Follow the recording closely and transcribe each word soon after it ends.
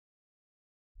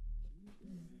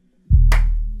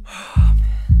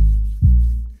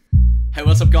Hey,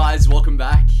 what's up guys? Welcome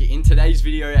back. In today's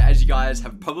video, as you guys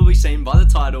have probably seen by the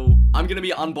title, I'm going to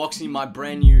be unboxing my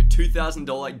brand new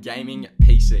 $2,000 gaming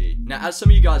PC. Now, as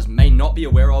some of you guys may not be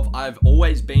aware of, I've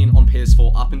always been on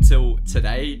PS4 up until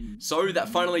today. So that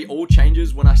finally all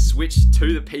changes when I switch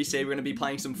to the PC. We're going to be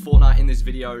playing some Fortnite in this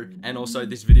video, and also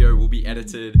this video will be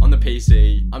edited on the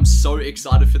PC. I'm so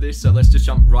excited for this, so let's just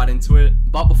jump right into it.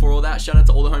 But before all that, shout out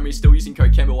to all the homies still using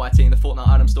code CamboYT in the Fortnite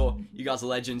item store. You guys are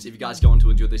legends. If you guys go on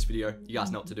to enjoy this video, you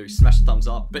guys know what to do. Smash the thumbs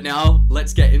up. But now,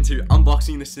 let's get into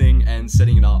unboxing this thing and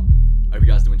setting it up. I hope you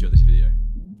guys do enjoy this video.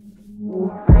 All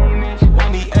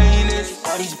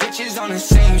these bitches on the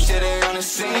same shit, they on the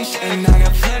same shit. And I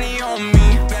got plenty on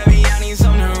me, baby, I need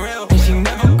something real. And she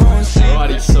never gonna say.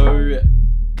 Alrighty, so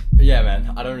yeah,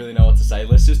 man, I don't really know what to say.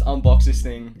 Let's just unbox this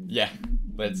thing. Yeah,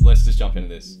 let's just jump into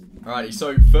this. Alrighty,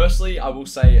 so firstly, I will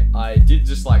say I did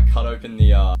just like cut open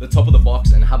the top of the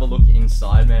box and have a look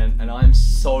inside, man, and I'm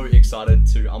so excited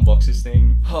to unbox this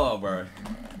thing. Oh, bro.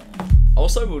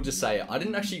 Also, we'll just say, I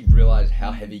didn't actually realize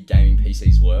how heavy gaming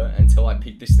PCs were until I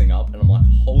picked this thing up, and I'm like,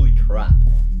 holy crap.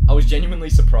 I was genuinely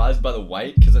surprised by the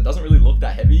weight, because it doesn't really look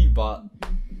that heavy, but...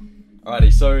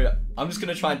 Alrighty, so I'm just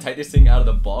going to try and take this thing out of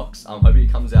the box. I'm hoping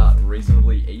it comes out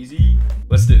reasonably easy.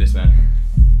 Let's do this, man.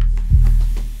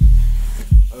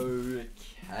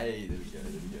 Okay,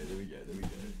 there we go.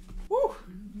 Woo!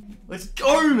 Let's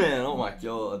go, man! Oh my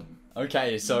god.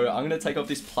 Okay, so I'm gonna take off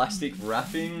this plastic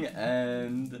wrapping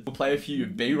and we'll play a few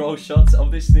B-roll shots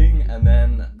of this thing, and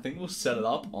then I think we'll set it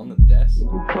up on the desk.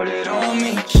 Put it on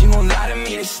me, she won't lie to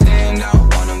me to stand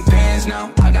out on them bands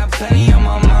now. I got plenty on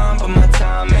my mind, but my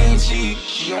time ain't cheap.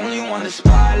 She only want the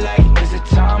spotlight, is the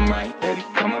time right? Baby,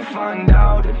 come and find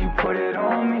out if you put it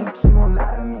on me. She won't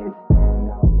lie to me to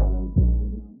stand out.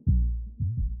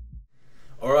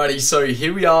 Alrighty, so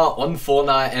here we are on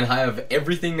Fortnite, and I have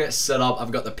everything set up.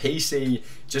 I've got the PC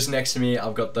just next to me.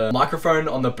 I've got the microphone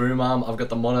on the boom arm. I've got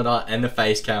the monitor and the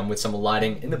face cam with some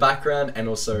lighting in the background and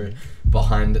also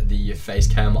behind the face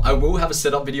cam. I will have a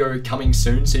setup video coming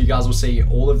soon, so you guys will see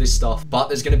all of this stuff, but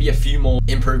there's going to be a few more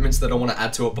improvements that I want to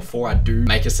add to it before I do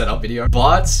make a setup video.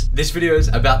 But this video is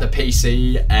about the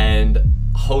PC, and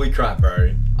holy crap,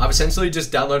 bro. I've essentially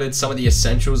just downloaded some of the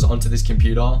essentials onto this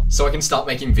computer so I can start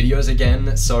making videos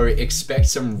again. So expect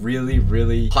some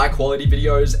really high quality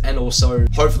videos, and also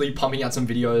hopefully pumping out some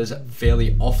videos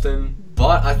fairly often.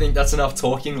 But I think that's enough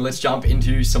talking. Let's jump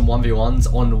into some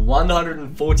 1v1s on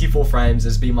 144 frames.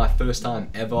 This has been my first time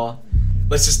ever.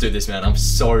 Let's just do this, man. I'm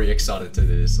so excited to do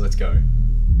this. Let's go.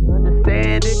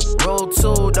 Understand it. Rule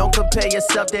 2, don't compare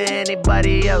yourself to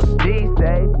anybody else these days.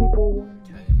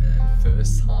 Okay, man.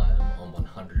 First time on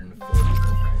 144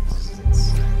 frames. This is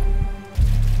insane.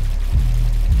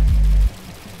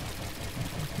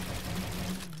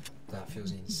 That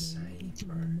feels insane,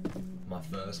 bro. My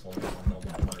first one on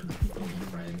 140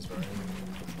 frames, bro. It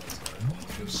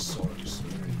feels so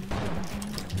smooth.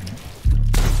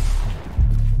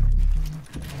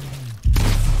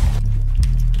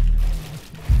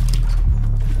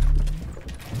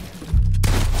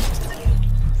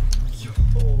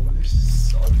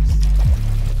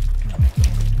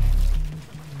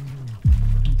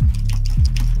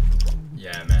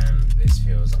 Yeah, man, this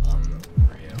feels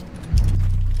unreal.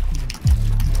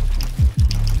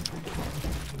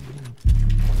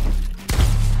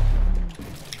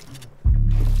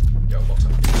 Yo, box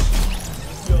up.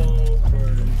 Yo, bro,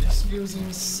 this feels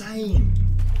insane.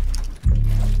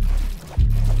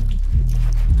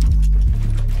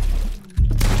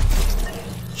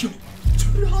 Yo,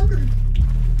 200.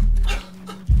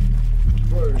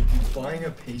 Bro, buying a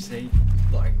PC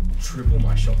like triple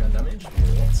my shotgun damage?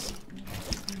 What?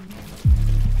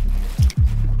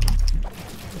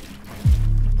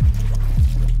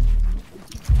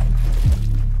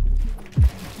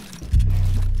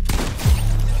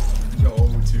 Yo,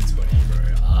 220,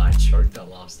 bro. Ah, I choked that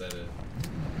last edit.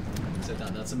 So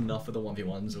that's enough for the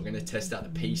 1v1s. We're gonna test out the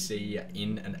PC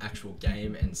in an actual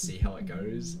game and see how it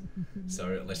goes.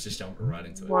 So let's just jump right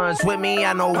into it. Once with me,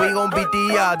 I know we gon' beat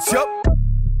the odds. Yup.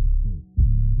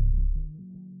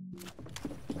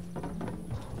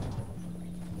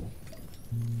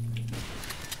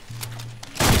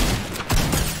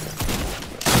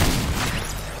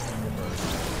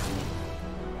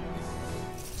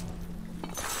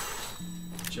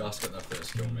 Just got that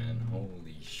first kill, man.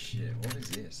 Holy shit. What is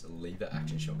this? A lever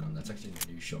action shotgun. That's actually a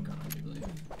new shotgun, I do believe.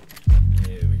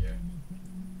 Here we go.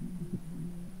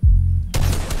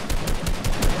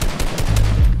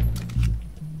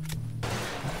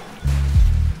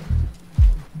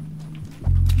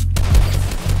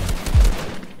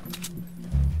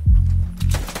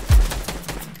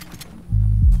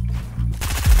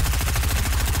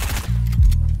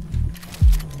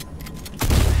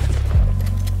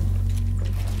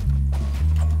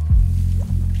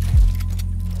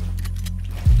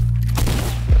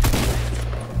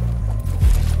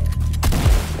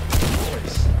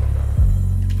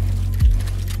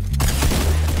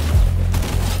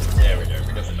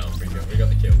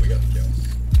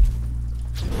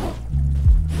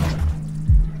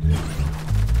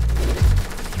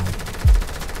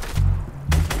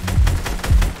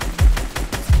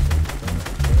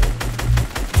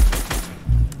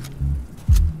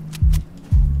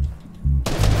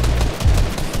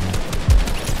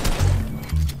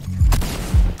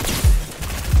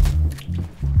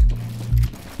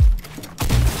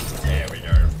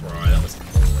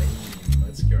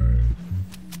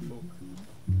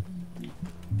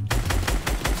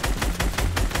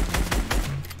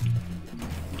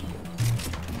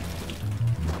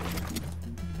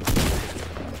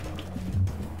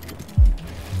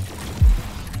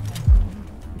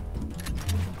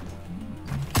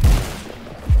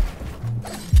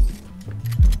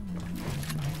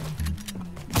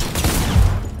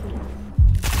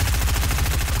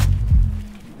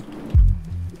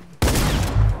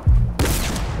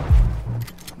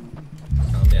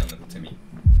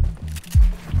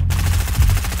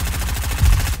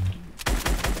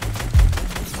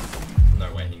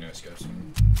 just go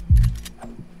soon.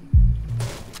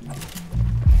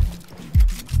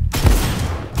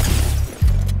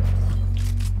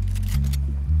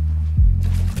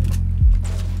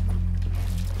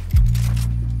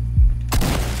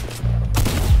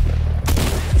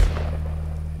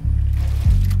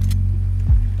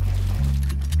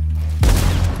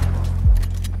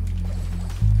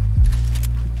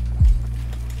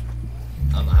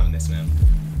 I'm not having this, man.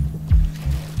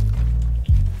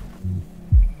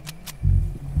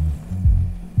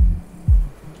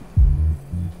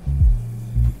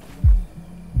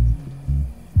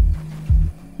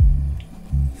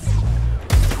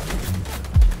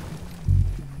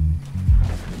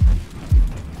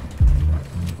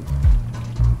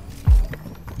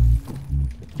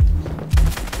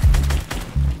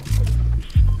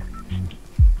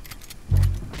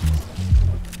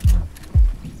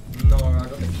 No, I got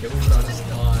the kill, but I just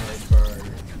died, bro.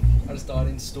 I just died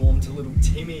in Storm to little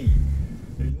Timmy.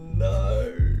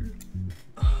 No.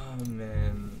 Oh,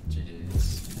 man.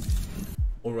 GG's.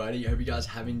 Alrighty, hope you guys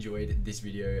have enjoyed this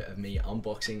video of me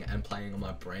unboxing and playing on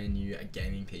my brand new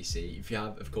gaming PC. If you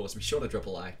have, of course, be sure to drop a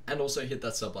like and also hit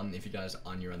that sub button if you guys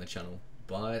are new on the channel.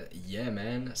 But yeah,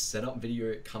 man, setup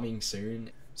video coming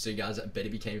soon. So you guys better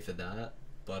be keen for that.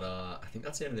 But I think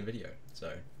that's the end of the video.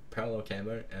 So, parallel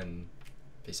Cambo and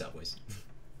peace out, boys.